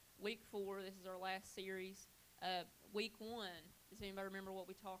week 4, this is our last series. Week 1, does anybody remember what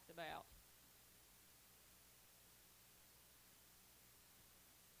we talked about?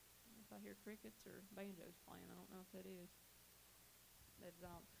 If I hear crickets or banjos playing, I don't know if that is.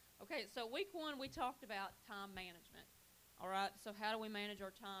 Okay, so week 1 we talked about time management. All right, so how do we manage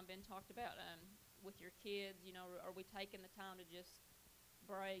our time? Ben talked about with your kids, are we taking the time to just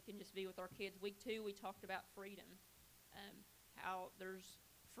break and just be with our kids? Week 2 we talked about freedom, how there's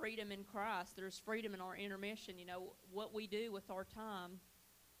freedom in Christ. There's freedom in our intermission. What we do with our time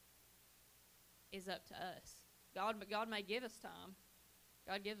is up to us. God may give us time.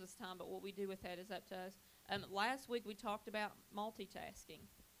 God gives us time, but what we do with that is up to us. Last week we talked about multitasking.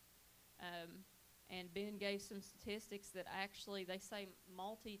 And Ben gave some statistics that actually they say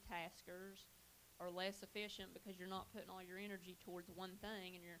multitaskers are less efficient because you're not putting all your energy towards one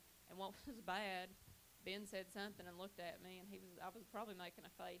thing. And what was bad, Ben said something and looked at me, and I was probably making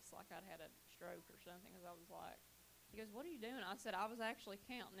a face like I'd had a stroke or something, because I was like, he goes, "What are you doing?" I said, "I was actually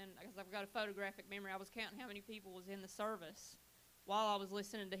counting," and because I've got a photographic memory, I was counting how many people was in the service while I was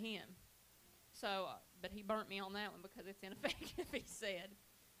listening to him. So, but he burnt me on that one because it's ineffective, he said.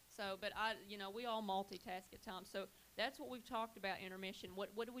 So, but we all multitask at times. So that's what we've talked about intermission.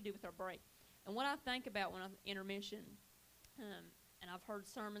 What do we do with our break? And what I think about when I'm intermission, and I've heard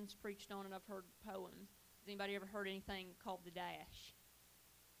sermons preached on it, I've heard poems. Has anybody ever heard anything called the dash?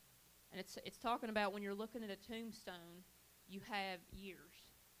 And it's talking about when you're looking at a tombstone, you have years,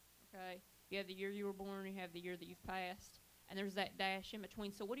 okay? You have the year you were born, you have the year that you've passed, and there's that dash in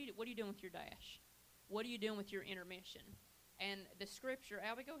between. So what are you doing with your dash? What are you doing with your intermission? And the scripture,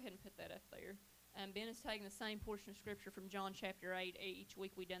 Albie, go ahead and put that up there. Ben is taking the same portion of scripture from John chapter 8. Each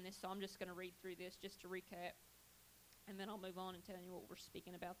week we've done this, so I'm just going to read through this just to recap. And then I'll move on and tell you what we're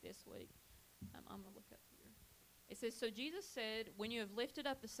speaking about this week. I'm going to look up here. It says, "So Jesus said, 'When you have lifted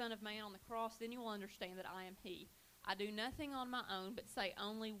up the Son of Man on the cross, then you will understand that I am He. I do nothing on my own, but say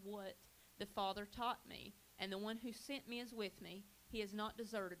only what the Father taught me. And the one who sent me is with me. He has not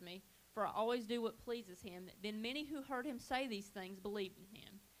deserted me, for I always do what pleases him.' Then many who heard him say these things believed in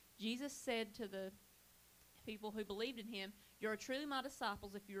him. Jesus said to the people who believed in him, 'You are truly my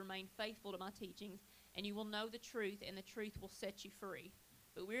disciples if you remain faithful to my teachings, and you will know the truth, and the truth will set you free.'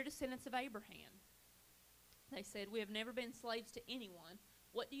 But we are descendants of Abraham." They said, "We have never been slaves to anyone.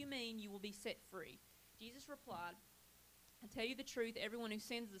 What do you mean you will be set free?" Jesus replied, "I tell you the truth, everyone who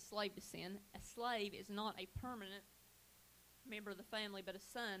sins is a slave to sin. A slave is not a permanent member of the family, but a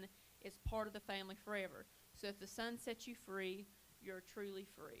son is part of the family forever. So if the Son sets you free, you're truly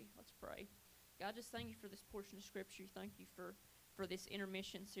free." Let's pray. God, just thank you for this portion of Scripture. Thank you for this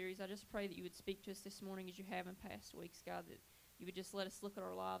intermission series. I just pray that you would speak to us this morning as you have in past weeks, God, that you would just let us look at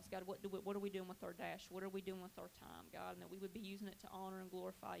our lives. God, what are we doing with our dash? What are we doing with our time, God? And that we would be using it to honor and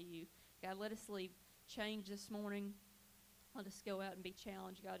glorify you. God, let us leave changed this morning. Let us go out and be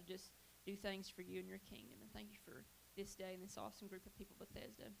challenged, God, to just do things for you and your kingdom. And thank you for this day and this awesome group of people,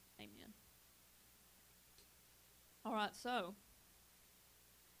 Bethesda. Amen. All right, so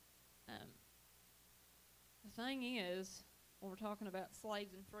the thing is, when we're talking about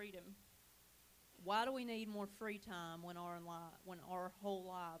slaves and freedom, why do we need more free time when our whole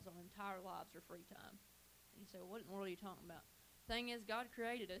lives, our entire lives, are free time? And you say, well, what in the world are you talking about? The thing is, God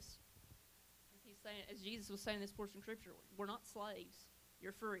created us. As Jesus was saying in this portion of Scripture, we're not slaves.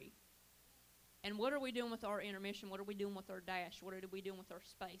 You're free. And what are we doing with our intermission? What are we doing with our dash? What are we doing with our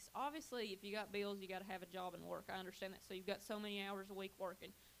space? Obviously, if you got bills, you got to have a job and work. I understand that. So you've got so many hours a week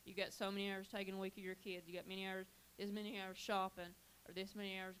working. You've got so many hours taking a week of your kids. You got this many hours shopping, or this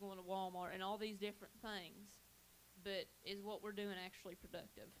many hours going to Walmart, and all these different things. But is what we're doing actually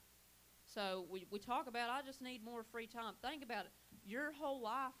productive? So we talk about, I just need more free time. Think about it. Your whole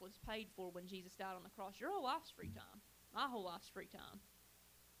life was paid for when Jesus died on the cross. Your whole life's free time. My whole life's free time.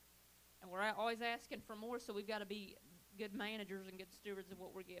 And we're always asking for more, so we've got to be good managers and good stewards of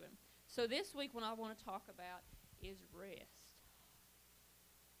what we're given. So this week, what I want to talk about is rest.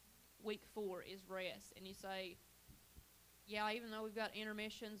 Week 4 is rest. And you say, yeah, even though we've got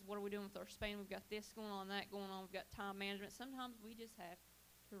intermissions, what are we doing with our span? We've got this going on, that going on. We've got time management. Sometimes we just have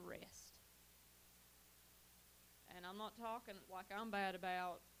to rest. And I'm not talking like I'm bad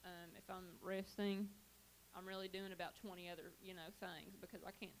about if I'm resting. I'm really doing about 20 other, things because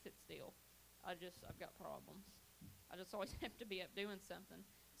I can't sit still. I've got problems. I just always have to be up doing something.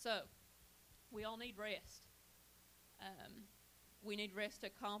 So, we all need rest. We need rest to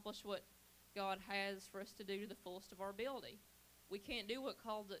accomplish what God has for us to do to the fullest of our ability. We can't do what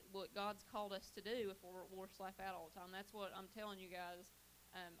God's called us to do if we're slap out all the time. That's what I'm telling you guys.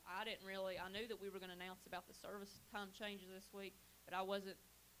 I knew that we were going to announce about the service time changes this week, but I wasn't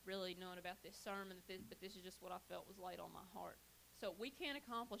really knowing about this sermon, but this is just what I felt was laid on my heart. So we can't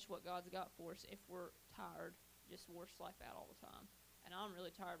accomplish what God's got for us if we're tired, just wore slap out all the time. And I'm really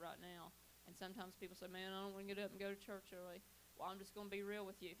tired right now. And sometimes people say, man, I don't want to get up and go to church early. Well, I'm just going to be real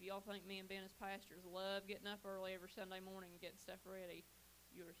with you. If y'all think me and Ben as pastors love getting up early every Sunday morning and getting stuff ready,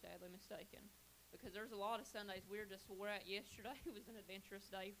 you are sadly mistaken. Because there's a lot of Sundays we're at. Yesterday was an adventurous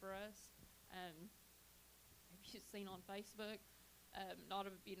day for us. Have you seen on Facebook? I don't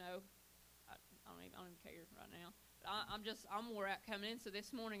even care right now. But I'm wore out coming in. So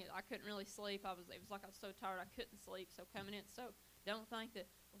this morning I couldn't really sleep. It was like I was so tired I couldn't sleep. So coming in, so don't think that,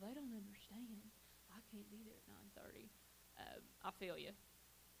 well, they don't understand. I can't be there at 9:30. I feel you.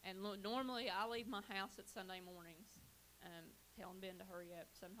 And normally I leave my house at Sunday mornings, telling Ben to hurry up.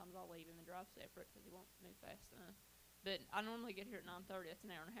 Sometimes I'll leave him and drive separate because he won't move fast enough. But I normally get here at 9:30. That's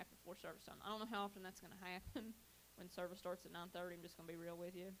an hour and a half before service time. I don't know how often that's going to happen when service starts at 9:30. I'm just going to be real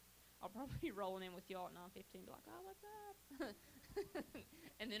with you. I'll probably be rolling in with y'all at 9:15 be like, oh, what's up?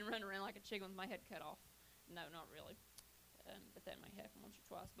 And then run around like a chicken with my head cut off. No, not really. But that may happen once or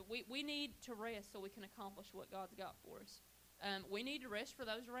twice. But we need to rest so we can accomplish what God's got for us. We need to rest for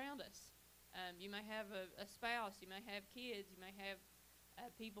those around us. You may have a spouse. You may have kids. You may have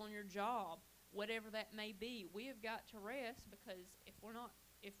people on your job. Whatever that may be, we have got to rest because if we're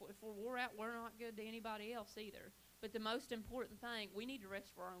wore out, we're not good to anybody else either. But the most important thing, we need to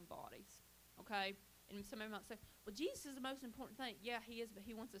rest for our own bodies. Okay? And somebody might say, well, Jesus is the most important thing. Yeah, he is, but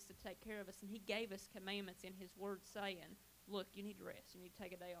he wants us to take care of us. And he gave us commandments in his word saying, look, you need to rest. You need to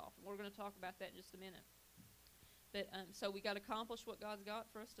take a day off. And we're going to talk about that in just a minute. But so we got to accomplish what God's got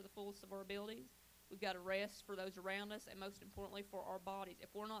for us to the fullest of our abilities. We've got to rest for those around us, and most importantly, for our bodies.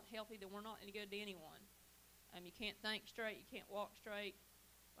 If we're not healthy, then we're not any good to anyone. You can't think straight. You can't walk straight.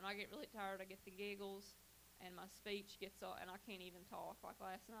 When I get really tired, I get the giggles. And my speech gets all, and I can't even talk. Like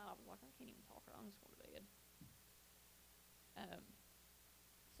last night, I was like, I can't even talk. I'm just going to bed.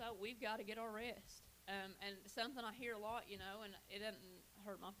 So we've got to get our rest. And something I hear a lot, and it doesn't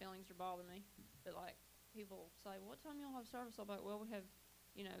hurt my feelings or bother me, but like people say, what time y'all have service? I'm like, well, we have,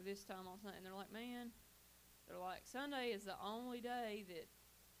 this time on Sunday. And they're like, man, Sunday is the only day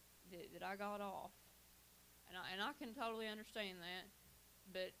that I got off. And I can totally understand that,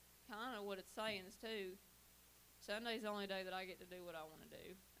 but kind of what it's saying is too, Sunday's the only day that I get to do what I want to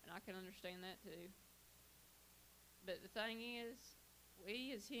do, and I can understand that too. But the thing is,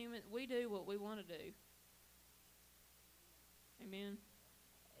 we as humans, we do what we want to do. Amen.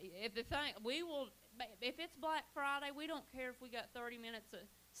 If it's Black Friday, we don't care if we got 30 minutes of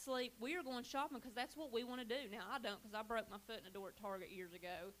sleep. We are going shopping because that's what we want to do. Now, I don't, because I broke my foot in a door at Target years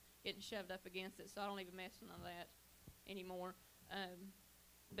ago, getting shoved up against it, so I don't even mess with none of that anymore.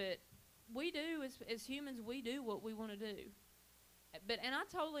 But we do, as humans, we do what we want to do. And I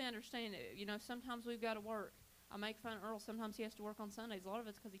totally understand it. Sometimes we've got to work. I make fun of Earl. Sometimes he has to work on Sundays. A lot of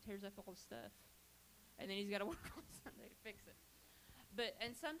it's because he tears up all the stuff. And then he's got to work on Sunday to fix it.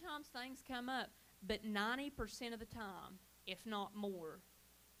 And sometimes things come up. But 90% of the time, if not more,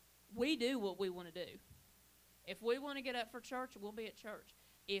 we do what we want to do. If we want to get up for church, we'll be at church.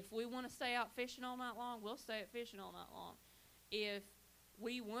 If we want to stay out fishing all night long, we'll stay out fishing all night long. If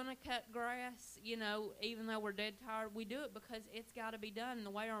we want to cut grass, even though we're dead tired, we do it because it's got to be done. And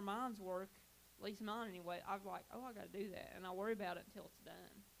the way our minds work, at least mine anyway, I'm like, oh, I got to do that. And I worry about it until it's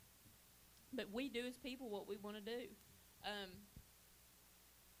done. But we do as people what we want to do.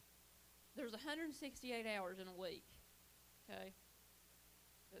 There's 168 hours in a week, okay?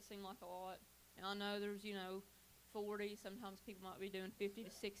 That seems like a lot. And I know there's, 40. Sometimes people might be doing 50 to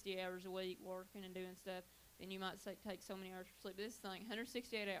 60 hours a week working and doing stuff. Then you might say take so many hours for sleep. But this thing,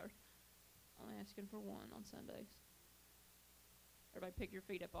 168 hours. I'm asking for one on Sundays. Everybody pick your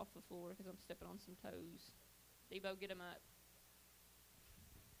feet up off the floor because I'm stepping on some toes. Debo, get them up.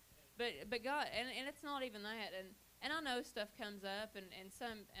 But God, and it's not even that. And I know stuff comes up, and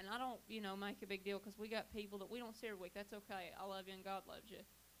I don't, make a big deal because we got people that we don't see every week. That's okay. I love you and God loves you.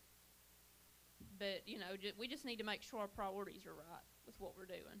 But, we just need to make sure our priorities are right with what we're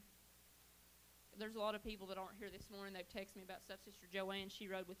doing. There's a lot of people that aren't here this morning. They've texted me about stuff. Sister Joanne, she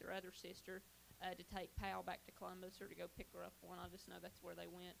rode with her other sister to take Pal back to Columbus or to go pick her up one. I just know that's where they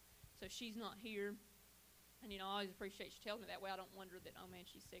went. So she's not here. And, I always appreciate she telling me that way. I don't wonder that, oh, man,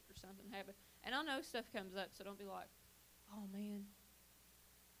 she's sick or something happened. And I know stuff comes up, so don't be like, oh, man,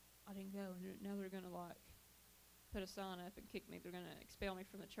 I didn't go. And now they're going to, put a sign up and kick me. They're going to expel me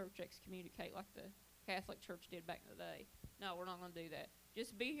from the church, excommunicate like the Catholic Church did back in the day. No, we're not going to do that.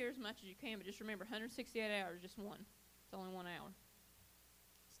 Just be here as much as you can, but just remember, 168 hours, just one. It's only 1 hour.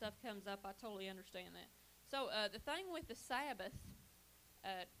 Stuff comes up, I totally understand that. So the thing with the Sabbath,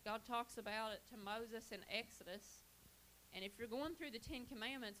 God talks about it to Moses in Exodus. And if you're going through the Ten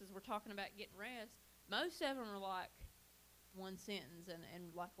Commandments, as we're talking about getting rest, most of them are like one sentence and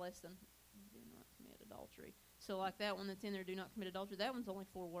like less than, do not commit adultery. So like that one that's in there, do not commit adultery, that one's only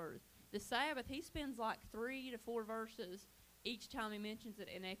 4 words. The Sabbath, he spends like 3 to 4 verses each time he mentions it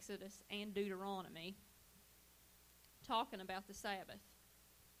in Exodus and Deuteronomy, talking about the Sabbath.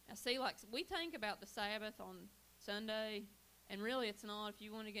 Now see, like, we think about the Sabbath on Sunday, and really it's not. If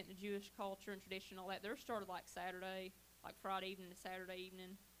you want to get into Jewish culture and tradition and all that, they're started like Saturday, like Friday evening to Saturday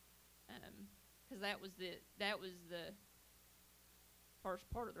evening, because that was the first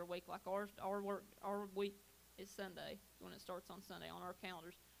part of their week. Like our week is Sunday when it starts on Sunday on our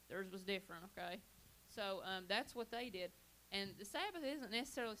calendars. Theirs was different, okay? So that's what they did. And the Sabbath isn't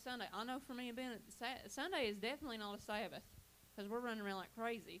necessarily Sunday. I know for me and Ben, Sunday is definitely not a Sabbath, because we're running around like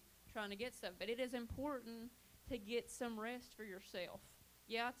crazy trying to get stuff. But it is important to get some rest for yourself.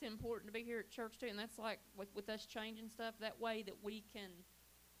 Yeah, it's important to be here at church too, and that's like with us changing stuff, that way that we can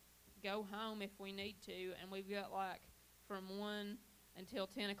go home if we need to, and we've got like from 1 until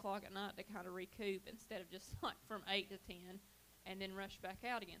 10 o'clock at night to kind of recoup, instead of just like from 8 to 10 and then rush back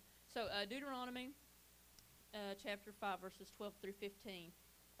out again. So Deuteronomy chapter 5, verses 12 through 15,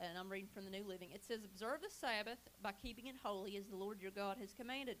 and I'm reading from the New Living. It says, observe the Sabbath by keeping it holy as the Lord your God has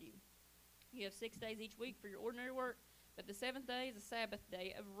commanded you. You have 6 days each week for your ordinary work, but the 7th day is a Sabbath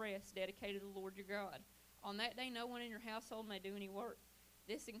day of rest dedicated to the Lord your God. On that day no one in your household may do any work.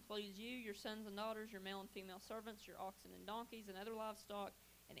 This includes you, your sons and daughters, your male and female servants, your oxen and donkeys, and other livestock,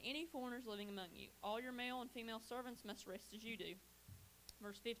 and any foreigners living among you. All your male and female servants must rest as you do.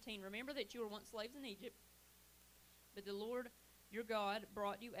 Verse 15, remember that you were once slaves in Egypt, but the Lord your God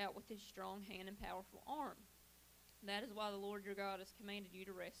brought you out with his strong hand and powerful arm. That is why the Lord your God has commanded you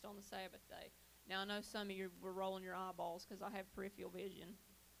to rest on the Sabbath day. Now, I know some of you were rolling your eyeballs because I have peripheral vision.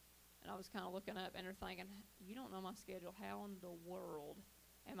 And I was kind of looking up and they're thinking, you don't know my schedule. How in the world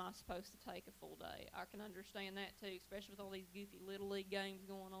am I supposed to take a full day? I can understand that too, especially with all these goofy Little League games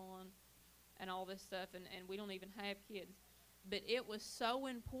going on and all this stuff. And we don't even have kids. But it was so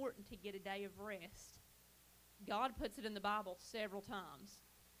important to get a day of rest. God puts it in the Bible several times.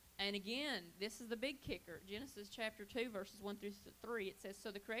 And again, this is the big kicker. Genesis chapter 2, verses 1 through 3, it says, so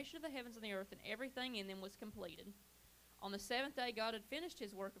the creation of the heavens and the earth and everything in them was completed. On the 7th day, God had finished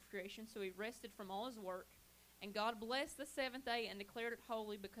his work of creation, so he rested from all his work. And God blessed the 7th day and declared it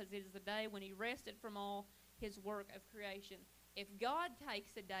holy, because it is the day when he rested from all his work of creation. If God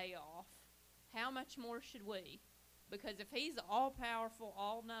takes a day off, how much more should we? Because if he's all-powerful,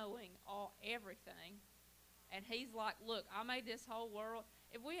 all-knowing, everything, and he's like, look, I made this whole world.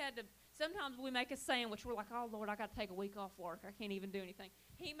 If we had to, sometimes we make a sandwich. We're like, oh, Lord, I got to take a week off work. I can't even do anything.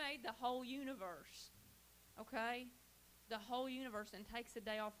 He made the whole universe, okay? The whole universe, and takes a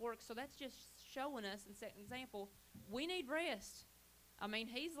day off work. So that's just showing us and setting an example. We need rest. I mean,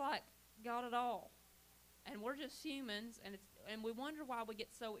 he's like got it all. And we're just humans, and we wonder why we get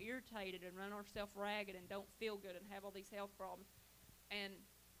so irritated and run ourselves ragged and don't feel good and have all these health problems. And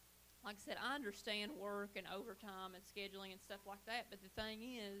like I said, I understand work and overtime and scheduling and stuff like that, but the thing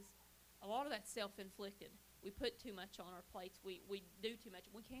is, a lot of that's self-inflicted. We put too much on our plates. We do too much.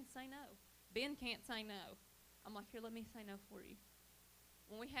 We can't say no. Ben can't say no. I'm like, here, let me say no for you.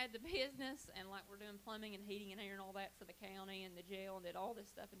 When we had the business and like we're doing plumbing and heating and air and all that for the county and the jail and did all this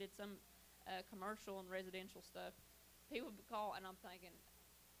stuff and did some commercial and residential stuff, people would call and I'm thinking,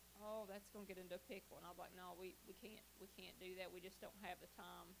 oh, that's going to get into a pickle. And I'm like, no, we can't do that. We just don't have the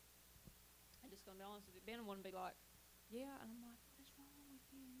time. I'm just going to be honest with you. Ben would be like, yeah. And I'm like, what is wrong with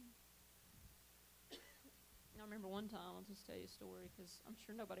you? I remember one time, I'll just tell you a story, because I'm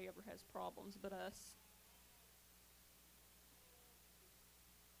sure nobody ever has problems but us.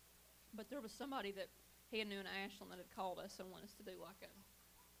 But there was somebody that he knew in Ashland that had called us and wanted us to do like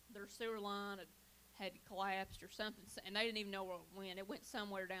their sewer line had collapsed or something, and they didn't even know where it went. It went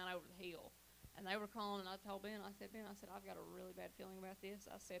somewhere down over the hill. And they were calling, and I told Ben, I said, I've got a really bad feeling about this.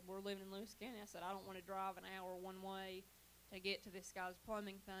 I said, we're living in Lewis County. I said, I don't want to drive an hour one way to get to this guy's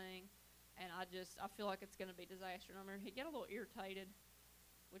plumbing thing. And I feel like it's going to be a disaster. And I remember he'd get a little irritated,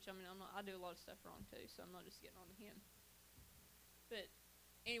 which, I mean, I do a lot of stuff wrong, too, so I'm not just getting on to him. But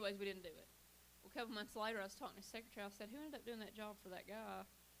anyways, we didn't do it. Well, a couple months later, I was talking to his secretary. I said, who ended up doing that job for that guy?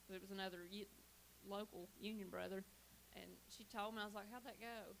 Because it was another local union brother. And she told me, I was like, how'd that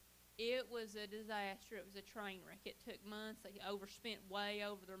go? It was a disaster. It was a train wreck. It took months. They overspent way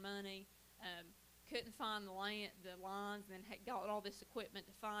over their money. Couldn't find the lines, and then got all this equipment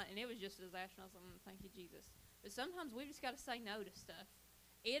to find, and it was just a disaster. And I was like, thank you, Jesus. But sometimes we just got to say no to stuff.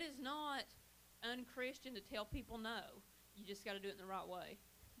 It is not unchristian to tell people no. You just got to do it in the right way.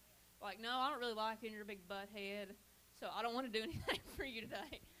 Like, no, I don't really like you and you're a big butthead, so I don't want to do anything for you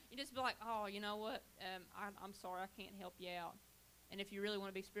today. You just be like, oh, you know what? I'm sorry, I can't help you out. And if you really want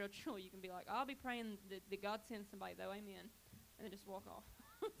to be spiritual, you can be like, I'll be praying that God sends somebody, though, amen. And then just walk off.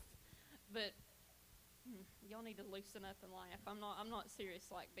 But y'all need to loosen up and laugh. I'm not serious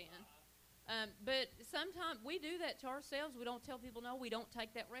like Ben. But sometimes we do that to ourselves. We don't tell people no. We don't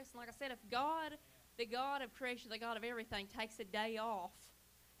take that rest. And like I said, if God, the God of creation, the God of everything, takes a day off,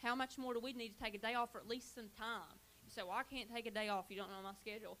 how much more do we need to take a day off for at least some time? You say, well, I can't take a day off. You don't know my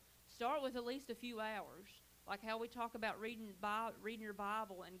schedule. Start with at least a few hours. Like how we talk about reading your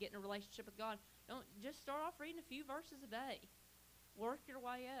Bible and getting a relationship with God. Don't just start off reading a few verses a day. Work your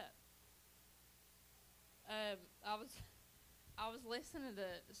way up. I was listening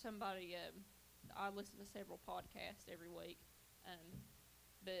to somebody. I listen to several podcasts every week,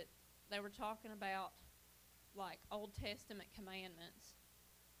 but they were talking about like Old Testament commandments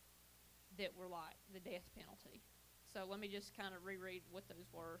that were like the death penalty. So let me just kind of reread what those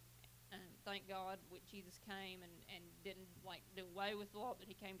were. Thank God Jesus came and didn't like do away with the law, but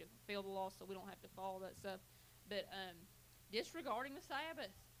he came to fulfill the law so we don't have to follow that stuff. But disregarding the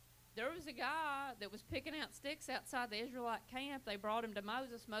Sabbath. There was a guy that was picking out sticks outside the Israelite camp. They brought him to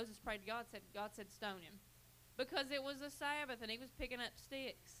Moses. Moses prayed to God. God said stone him. Because it was a Sabbath and he was picking up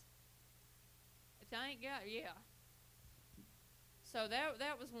sticks. Thank God, yeah. So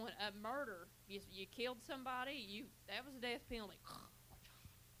that was one. Murder. You killed somebody. That was a death penalty.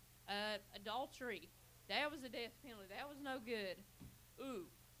 Adultery. That was a death penalty. That was no good. Ooh,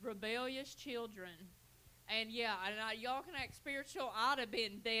 rebellious children. And yeah, y'all can act spiritual. I'd have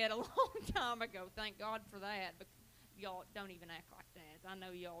been dead a long time ago. Thank God for that. But y'all don't even act like that. I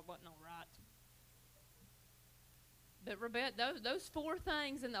know y'all wasn't all right. But those four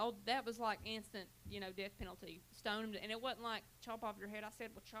things in the old, that was like instant, death penalty. Stone them, and it wasn't like chop off your head. I said,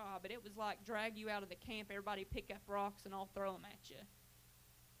 well, chop, but it was like drag you out of the camp. Everybody pick up rocks and I'll throw them at you.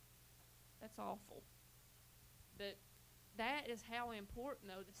 That's awful. But that is how important,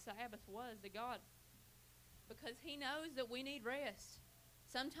 though, the Sabbath was to God. Because he knows that we need rest.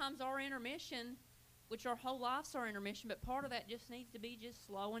 Sometimes our intermission, which our whole life's our intermission, but part of that just needs to be just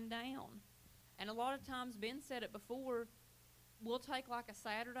slowing down. And a lot of times, Ben said it before, we'll take like a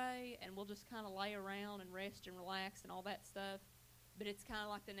Saturday and we'll just kind of lay around and rest and relax and all that stuff. But it's kind of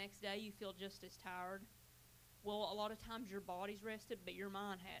like the next day you feel just as tired. Well, a lot of times your body's rested, but your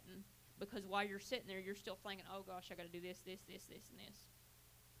mind hadn't. Because while you're sitting there, you're still thinking, oh gosh, I got to do this, and this.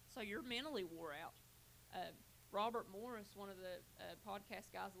 So you're mentally wore out. Robert Morris, one of the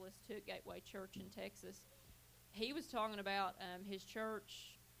podcast guys I listen to at Gateway Church in Texas, he was talking about his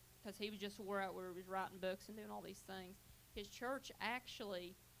church, because he was just wore out where he was writing books and doing all these things. His church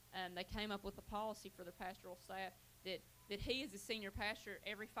actually, they came up with a policy for the pastoral staff that he, as a senior pastor,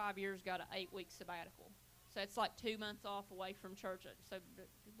 every 5 years got an 8-week sabbatical. So it's like 2 months off away from church. So,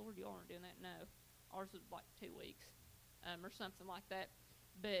 Lord, y'all aren't doing that? No. Ours was like 2 weeks or something like that.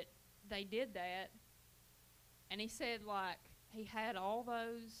 But they did that. And he said, like, he had all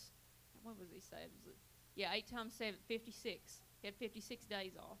those, what was he saying? 8 times 7, 56. He had 56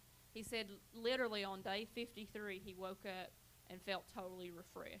 days off. He said, literally on day 53, he woke up and felt totally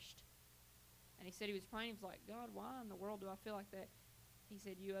refreshed. And he said he was praying. He was like, God, why in the world do I feel like that? He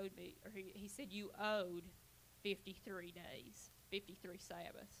said, you owed me, or he said, you owed 53 days, 53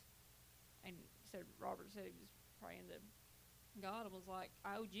 Sabbaths. And Robert said he was praying to God and was like,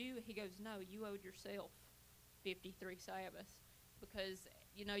 I owed you. He goes, no, you owed yourself 53 Sabbaths. Because,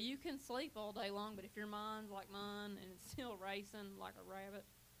 you can sleep all day long, but if your mind's like mine and it's still racing like a rabbit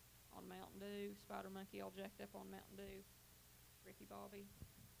on Mountain Dew, Spider Monkey all jacked up on Mountain Dew, Ricky Bobby,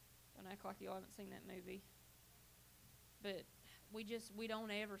 don't act like y'all haven't seen that movie. But we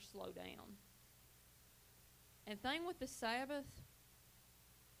don't ever slow down. And thing with the Sabbath,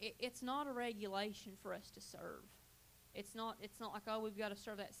 it's not a regulation for us to serve. It's not like, oh, we've got to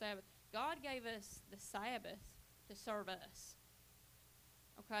serve that Sabbath. God gave us the Sabbath to serve us.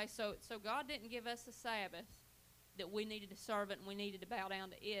 Okay, so God didn't give us a Sabbath that we needed to serve it and we needed to bow down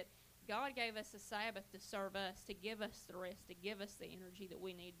to it. God gave us a Sabbath to serve us, to give us the rest, to give us the energy that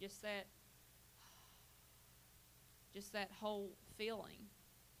we need. Just that whole feeling.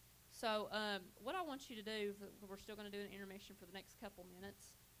 So what I want you to do, we're still going to do an intermission for the next couple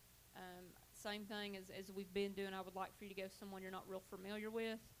minutes. Same thing as we've been doing. I would like for you to go someone you're not real familiar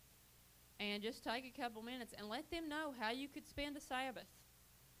with and just take a couple minutes and let them know how you could spend a Sabbath.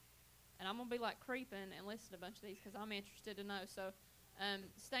 And I'm going to be like creeping and listen to a bunch of these because I'm interested to know. So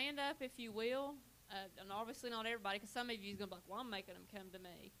stand up if you will. And obviously not everybody, because some of you is going to be like, well, I'm making them come to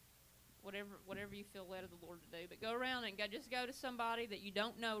me. whatever you feel led of the Lord to do. But go around and just go to somebody that you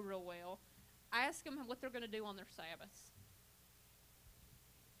don't know real well. Ask them what they're going to do on their Sabbaths.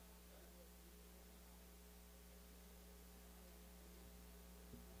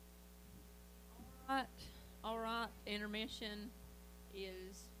 All right. Intermission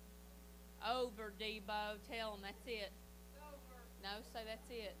is over, Debo. Tell them that's it. No, say that's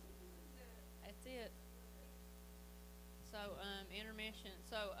it. That's it. So, intermission.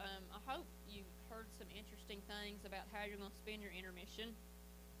 So, I hope you heard some interesting things about how you're going to spend your intermission.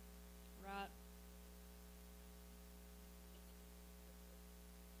 Right?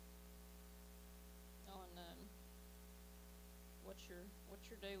 On what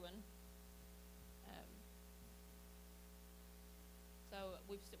you're doing. So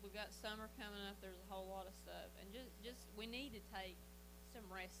we've got summer coming up. There's a whole lot of stuff, and just we need to take some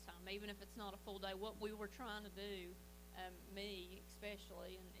rest time, even if it's not a full day. What we were trying to do, me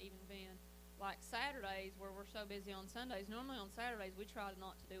especially, and even Ben, like Saturdays where we're so busy on Sundays. Normally on Saturdays we try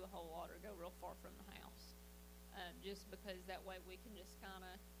not to do a whole lot or go real far from the house, just because that way we can just kind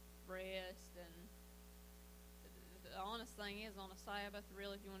of rest. And the honest thing is, on a Sabbath,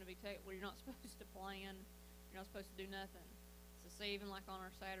 really, if you want to be where you're not supposed to plan, you're not supposed to do nothing. So even like on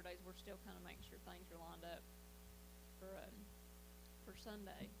our Saturdays, we're still kind of making sure things are lined up for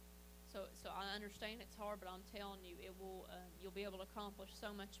Sunday. So I understand it's hard, but I'm telling you, it will. You'll be able to accomplish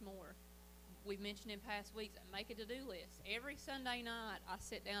so much more. We've mentioned in past weeks, make a to-do list. Every Sunday night, I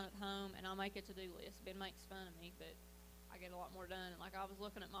sit down at home and I make a to-do list. Ben makes fun of me, but I get a lot more done. Like I was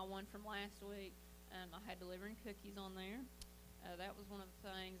looking at my one from last week, I had delivering cookies on there. That was one of the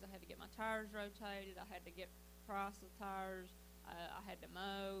things. I had to get my tires rotated. I had to get price of tires. I had to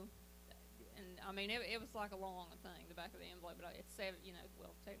mow, and I mean it was like a long thing, the back of the envelope. But it's 7,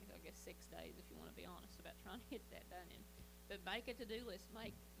 well, technically I guess 6 days if you want to be honest about trying to get that done in. But make a to-do list,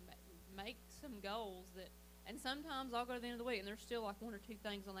 make some goals that, and sometimes I'll go to the end of the week and there's still like 1 or 2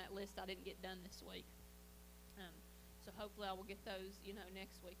 things on that list I didn't get done this week. So hopefully I will get those,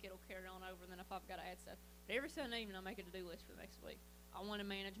 next week. It'll carry on over, and then if I've got to add stuff. But every Sunday evening I make a to-do list for the next week. I want to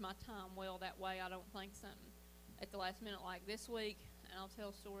manage my time well, that way I don't think something at the last minute. Like this week, and I'll tell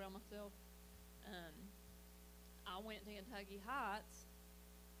a story on myself. I went to Kentucky Heights,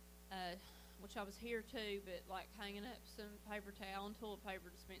 which I was here too, but like hanging up some paper towel and toilet paper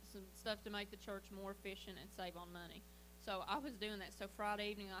to spend some stuff to make the church more efficient and save on money. So I was doing that. So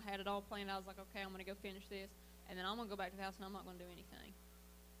Friday evening I had it all planned. I was like, okay, I'm going to go finish this, and then I'm going to go back to the house and I'm not going to do anything.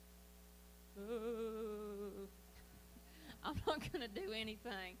 Ooh. I'm not going to do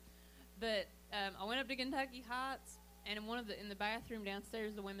anything. But I went up to Kentucky Heights, and in the bathroom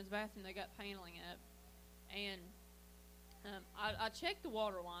downstairs, the women's bathroom, they got paneling up, and I checked the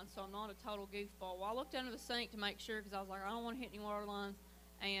water line, so I'm not a total goofball. Well, I looked under the sink to make sure, because I was like, I don't want to hit any water lines,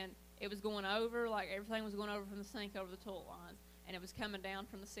 and it was going over, like everything was going over from the sink over the toilet lines, and it was coming down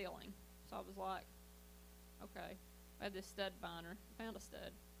from the ceiling. So I was like, okay. I had this stud binder, found a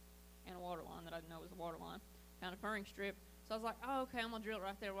stud, and a water line that I didn't know was a water line, found a furring strip. So I was like, oh, okay, I'm going to drill it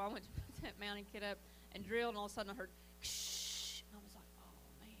right there. Well, I went to put that mounting kit up and drilled, and all of a sudden I heard, shh, and I was like, oh,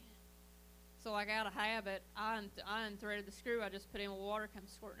 man. So, like, out of habit, I unthreaded the screw I just put in with water, come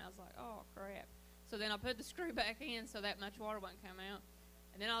squirting. I was like, oh, crap. So then I put the screw back in so that much water wouldn't come out.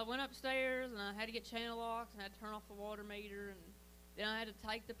 And then I went upstairs, and I had to get channel locks, and I had to turn off the water meter, and then I had to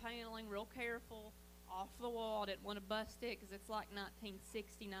take the paneling real careful off the wall. I didn't want to bust it because it's like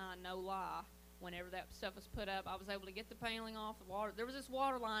 1969, no lie. Whenever that stuff was put up, I was able to get the paneling off the water. There was this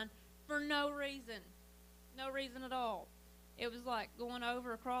water line for no reason at all. It was like going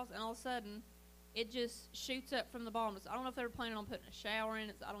over across, and all of a sudden, it just shoots up from the bottom. So I don't know if they were planning on putting a shower in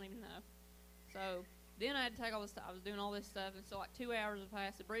it. So I don't even know. So then I had to take all this stuff. I was doing all this stuff, and so like 2 hours had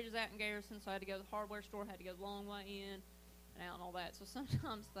passed. The bridge is out in Garrison, so I had to go to the hardware store. Had to go the long way in and out and all that. So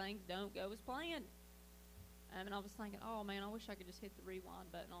sometimes things don't go as planned. And I was thinking, oh, man, I wish I could just hit the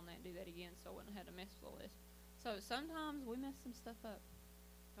rewind button on that and do that again so I wouldn't have had to mess with all this. So sometimes we mess some stuff up.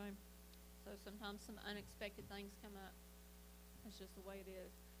 Okay? So sometimes some unexpected things come up. That's just the way it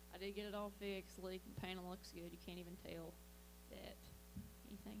is. I did get it all fixed. Leak and panel looks good. You can't even tell that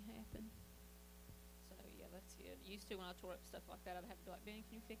anything happened. So, yeah, that's good. Used to, when I tore up stuff like that, I'd have to be like, Ben,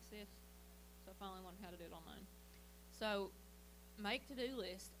 can you fix this? So I finally learned how to do it on mine. So make to-do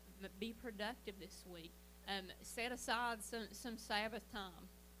list. Be productive this week. Set aside some Sabbath time.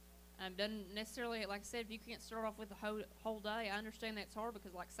 Doesn't necessarily, like I said, if you can't start off with the whole day, I understand that's hard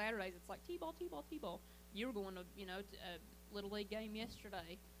because, like Saturdays, it's like T-ball, T-ball, T-ball. You were going to, a Little League game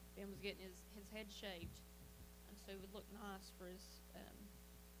yesterday. Ben was getting his head shaved, and so it would look nice for his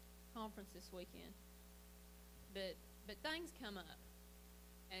conference this weekend. But things come up,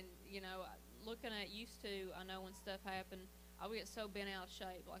 And, looking at used to, I know when stuff happened, I would get so bent out of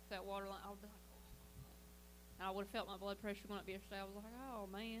shape. Like that water line, I would be like, oh. And I would have felt my blood pressure going up yesterday. I was like, oh,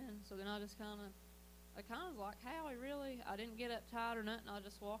 man. So then I just kind of was like, Howie, really? I didn't get up tight or nothing. I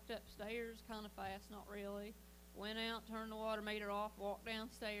just walked upstairs kind of fast, not really. Went out, turned the water meter off, walked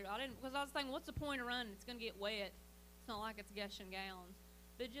downstairs. Because I was thinking, what's the point of running? It's going to get wet. It's not like it's gushing gallons.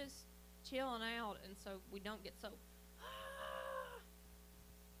 But just chilling out, and so we don't get so,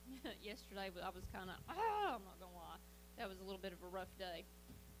 yesterday I was kind of, I'm not going to lie. That was a little bit of a rough day.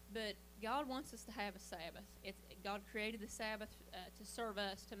 But God wants us to have a Sabbath. God created the Sabbath to serve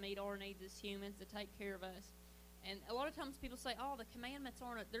us, to meet our needs as humans, to take care of us. And a lot of times people say, oh, the commandments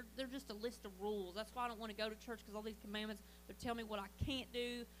they're just a list of rules. That's why I don't want to go to church, because all these commandments, they're telling me what I can't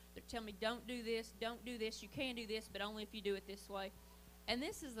do. They're telling me don't do this, you can do this, but only if you do it this way. And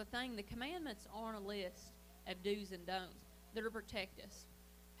this is the thing, the commandments aren't a list of do's and don'ts. They're to protect us.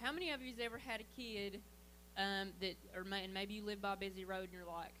 How many of you has ever had a kid and maybe you live by a busy road and you're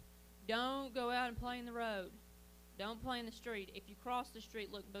like, don't go out and play in the road. Don't play in the street. If you cross the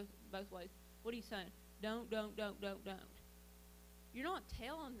street, look both ways. What are you saying? Don't. You're not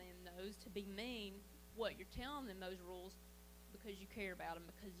telling them those to be mean. What? You're telling them those rules because you care about them,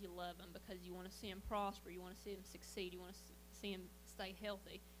 because you love them, because you want to see them prosper, you want to see them succeed, you want to see them stay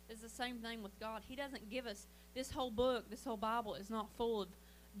healthy. It's the same thing with God. He doesn't give us this whole book, this whole Bible is not full of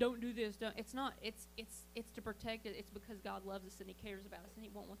don't do this, don't. It's not. It's to protect it. It's because God loves us and He cares about us and He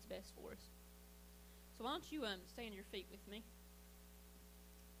wants what's best for us. So why don't you stand on your feet with me?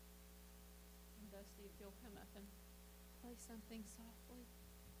 And Dusty, if you'll come up and play something softly.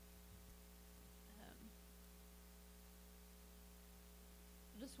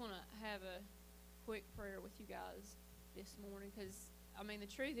 I just want to have a quick prayer with you guys this morning, because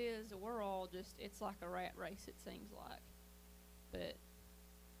the truth is we're all it's like a rat race, it seems like. But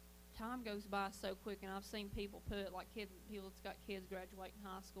time goes by so quick, and I've seen people put, like people that's got kids graduating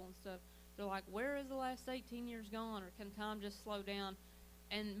high school and stuff, they're like, where is the last 18 years gone, or can time just slow down?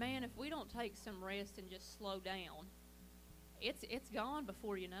 And man, if we don't take some rest and just slow down, it's gone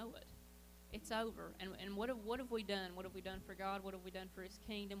before you know it. It's over. And what have we done? What have we done for God? What have we done for His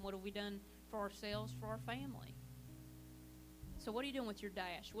kingdom? What have we done for ourselves, for our family? So what are you doing with your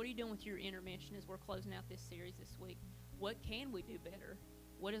dash? What are you doing with your intermission as we're closing out this series this week? What can we do better?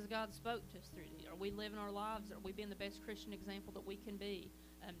 What has God spoke to us through? Are we living our lives? Are we being the best Christian example that we can be?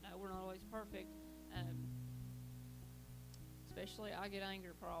 No, we're not always perfect. Especially I get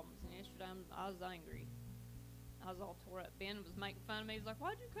anger problems. And yesterday I was angry. I was all tore up. Ben was making fun of me. He was like,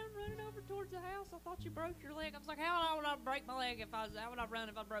 why'd you come running over towards the house? I thought you broke your leg. I was like, how would I break my leg how would I run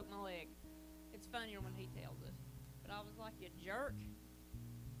if I broke my leg? It's funnier when he tells it. But I was like, you jerk.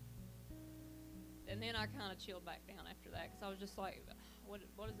 And then I kind of chilled back down after that, because I was just like, what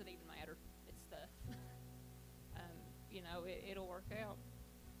does it even matter? It's stuff. It'll work out.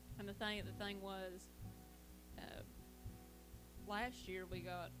 And the thing was, last year we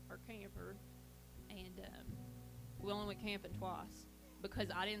got our camper, and we only went camping twice because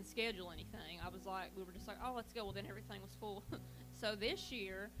I didn't schedule anything. We were just like, oh, let's go. Well, then everything was full. So this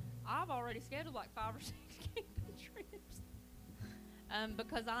year, I've already scheduled like 5 or 6 camping trips.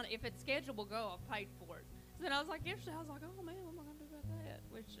 Because if it's scheduled, we'll go. I've paid for it. So then I was like, yesterday, I was like, oh man, what am I going to do about that?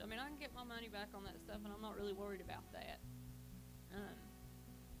 Which, I can get my money back on that stuff, and I'm not really worried about that.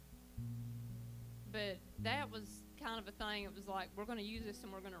 But that was kind of a thing. It was like, we're going to use this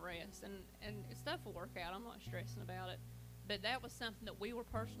and we're going to rest. And stuff will work out. I'm not stressing about it. But that was something that we were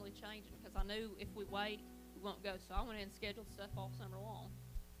personally changing, because I knew if we wait, we won't go. So I went ahead and scheduled stuff all summer long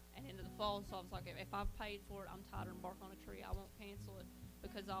and into the fall. So I was like, if I've paid for it, I'm tired of bark on a tree. I won't cancel it,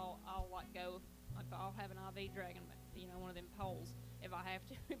 because I'll go. Like, I'll have an IV dragging, one of them poles, if I have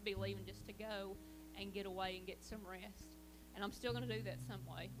to be leaving just to go and get away and get some rest. And I'm still going to do that some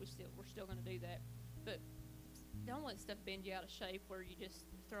way. We're still going to do that. But don't let stuff bend you out of shape where you just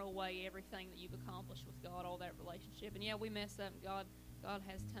throw away everything that you've accomplished with God, all that relationship. And yeah, we mess up, and God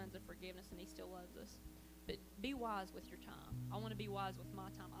has tons of forgiveness, and He still loves us. But be wise with your time. I want to be wise with my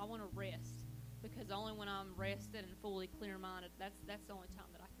time. I want to rest, because only when I'm rested and fully clear-minded, that's the only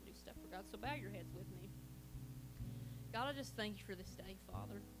time that I can do stuff for God. So bow your heads with me. God, I just thank You for this day,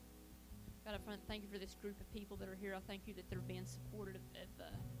 Father. God, I thank You for this group of people that are here. I thank You that they're being supported of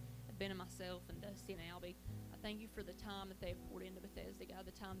Ben and myself and Dusty and Albie. I thank You for the time that they've poured into Bethesda, God,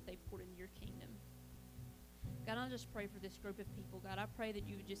 the time that they've poured into Your kingdom. God, I just pray for this group of people, God. I pray that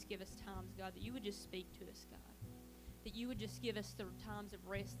You would just give us times, God, that You would just speak to us, God. That You would just give us the times of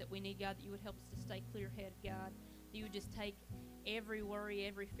rest that we need, God, that You would help us to stay clear-headed, God. That You would just take every worry,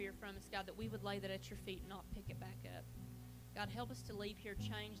 every fear from us, God, that we would lay that at Your feet and not pick it back up. God, help us to leave here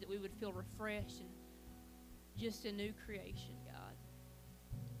changed, that we would feel refreshed and just a new creation, God.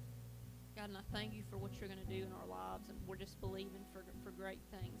 God, and I thank you for what you're going to do in our lives, and we're just believing for great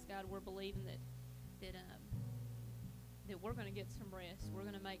things. God, we're believing that we're going to get some rest. We're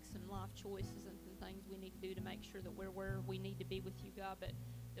going to make some life choices and some things we need to do to make sure that we're where we need to be with you, God, but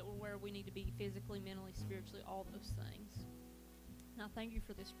that we're where we need to be physically, mentally, spiritually, all those things. And I thank you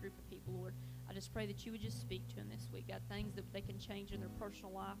for this group of people, Lord. I just pray that you would just speak to them this week, God, things that they can change in their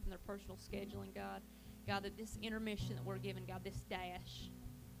personal life and their personal scheduling, God. God, that this intermission that we're given, God, this dash,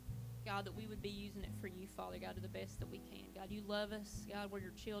 God, that we would be using it for you, Father, God, to the best that we can. God, you love us. God, we're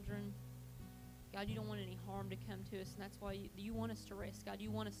your children. God, you don't want any harm to come to us, and that's why you want us to rest. God, you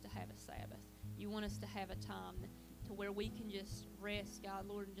want us to have a Sabbath. You want us to have a time to where we can just rest, God,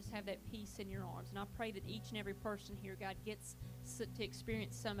 Lord, and just have that peace in your arms. And I pray that each and every person here, God, gets to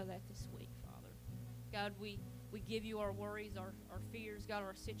experience some of that this week, Father. God, we give you our worries, our fears, God,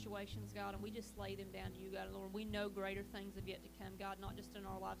 our situations, God, and we just lay them down to you, God. And Lord, we know greater things have yet to come, God, not just in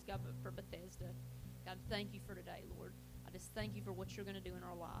our lives, God, but for Bethesda. God, thank you for today, Lord. I just thank you for what you're going to do in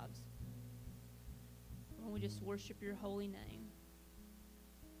our lives. Lord, we just worship your holy name.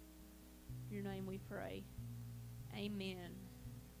 In your name we pray. Amen.